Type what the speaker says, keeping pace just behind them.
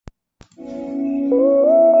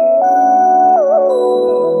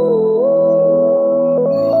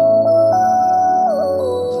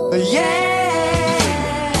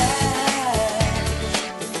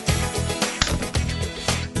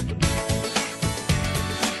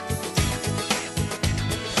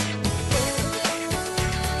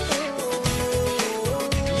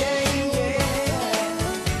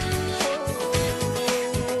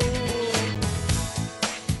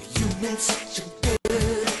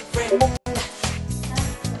I've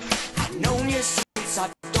known you since I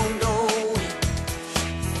don't know.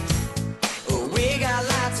 We got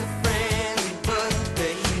lots of friends, but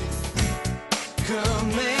they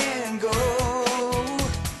come and go.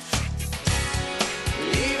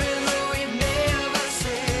 Even though we never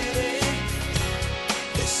said it,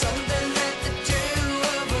 there's something that the two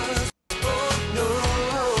of us both know.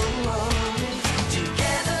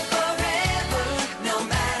 Together forever, no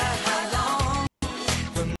matter how long.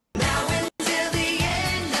 From now until the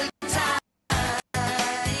end of time,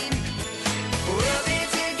 we'll be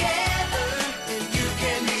together, and you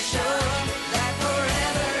can be sure that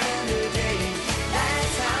forever and a day,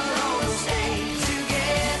 that's how long we'll stay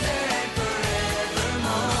together and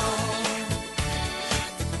forevermore.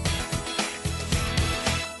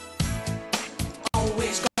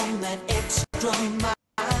 Always gone that extra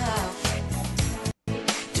mile,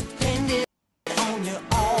 depending on you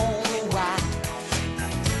all the while.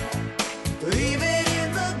 Even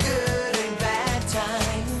in the good and bad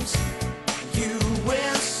times, you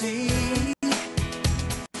will see.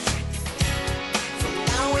 From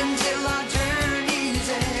now until our journey's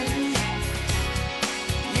end,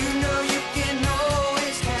 you know you can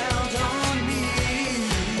always count on me.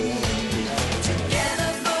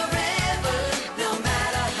 Together forever, no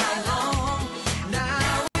matter how long.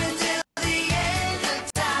 Now until the end of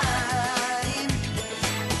time,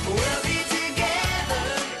 we'll be together,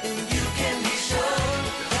 and you can be sure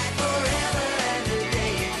that forever and a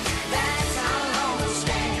day, that's how long we'll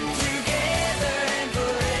stand together and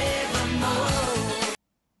forevermore.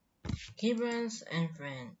 Gibrans and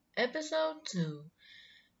Friend, Episode 2.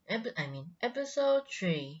 Episode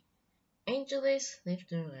 3. Angelis lives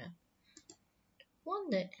the rap. One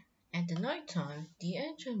day, at the night time, the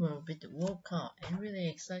engine woke up and really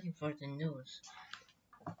excited for the news.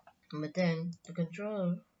 But then the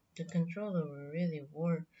controller were really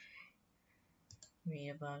worried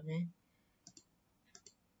about it.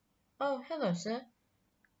 Oh, hello, sir.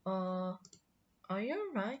 Are you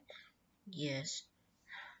alright? Yes,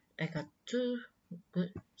 I got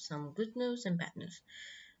some good news and bad news.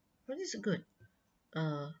 What is good?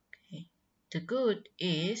 Okay. The good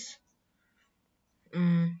is,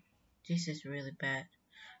 this is really bad.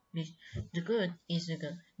 The good is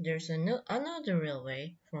there's another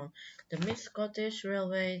railway from the Mid Scottish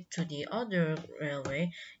Railway to the other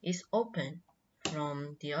railway is open.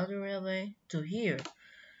 From the other railway to here.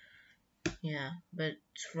 Yeah, but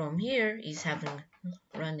from here is haven't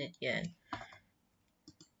run it yet.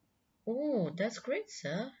 Oh, that's great,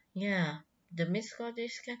 sir. Yeah, the Mid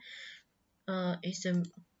Scottish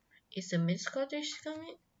is the Mid Scottish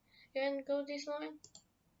coming? Can go this line?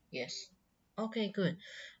 Yes. Okay, good.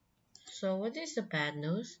 So what is the bad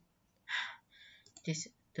news?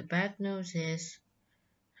 The bad news is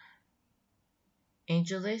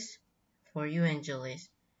Angelis, for you, Angelis.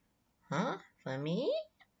 Huh? For me?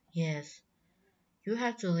 Yes. You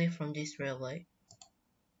have to leave from this railway.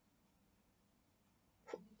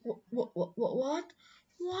 What?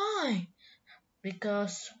 Why?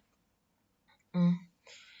 Because mm,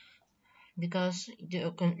 because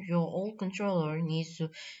your old controller needs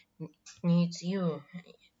you,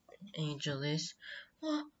 Angelis.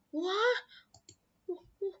 What? What?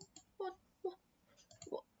 What?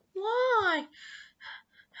 What? Why?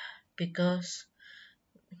 Because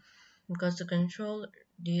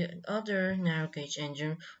the other narrow gauge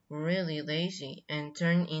engine were really lazy and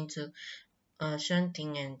turned into a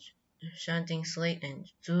shunting slate engine,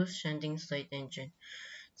 two shunting slate engine.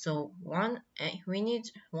 So we need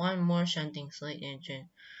one more shunting slate engine.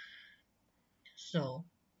 So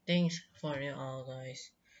thanks for you all,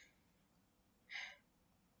 guys.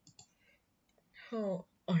 Oh,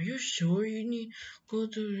 are you sure you need go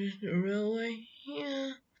to the railway?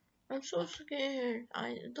 Yeah, I'm so scared.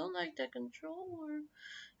 I don't like the controller.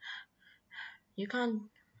 You can't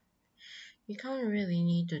really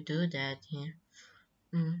need to do that here.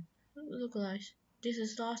 Look, guys, this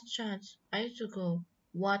is last chance. I have to go.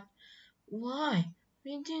 What? Why?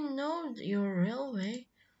 We didn't know your railway.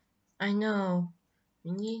 I know.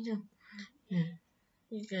 We need to.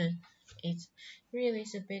 Because it's really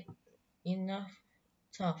is a bit enough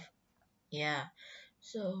tough. Yeah.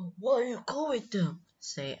 So why you go with them?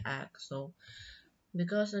 Say Axel.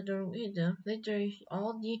 Because of the rhythm, later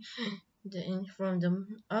all from the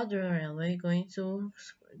other railway going to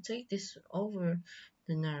take this over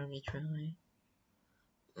the narrow gauge railway.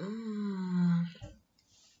 Mm,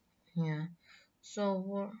 yeah.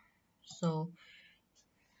 So so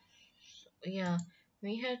yeah,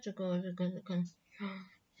 we had to go to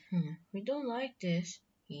we don't like this.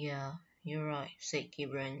 Yeah, you're right, said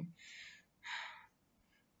Gibran.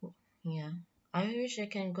 Yeah. I wish I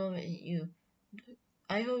can go with you.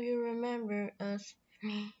 I hope you remember us.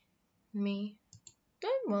 Me.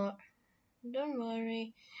 Don't don't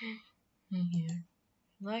worry. Here.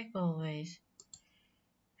 Like always.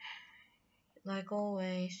 Like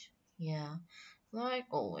always. Yeah. Like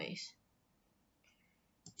always.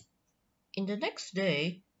 In the next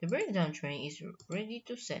day, the breakdown train is ready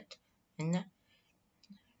to set. And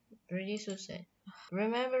ready to set.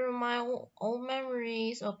 Remember my old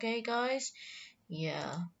memories, okay, guys?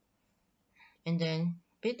 Yeah. And then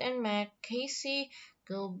Pete and Mac, Casey,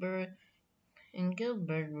 Gilbert, and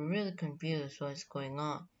Gilbert were really confused what's going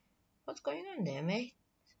on. What's going on there, mate?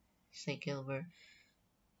 Said Gilbert.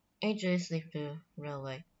 AJ slipped the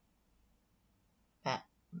railway. But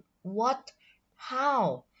what?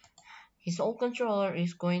 How? His old controller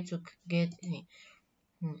is going to get.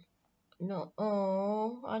 Hmm. No.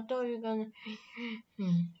 Oh, I thought you were gonna.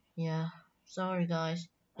 Yeah. Sorry, guys.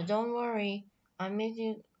 But don't worry. I miss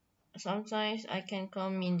you. Sometimes I can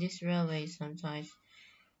come in this railway sometimes.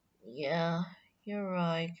 Yeah, you're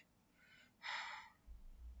right.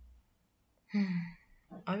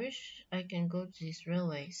 I wish I can go to this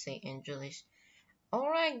railway, say Angelis.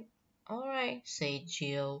 Alright, say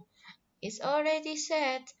Gio. It's already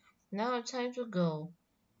set. Now time to go.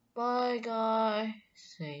 Bye, guy,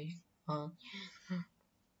 say, uh,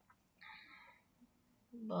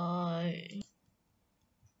 bye.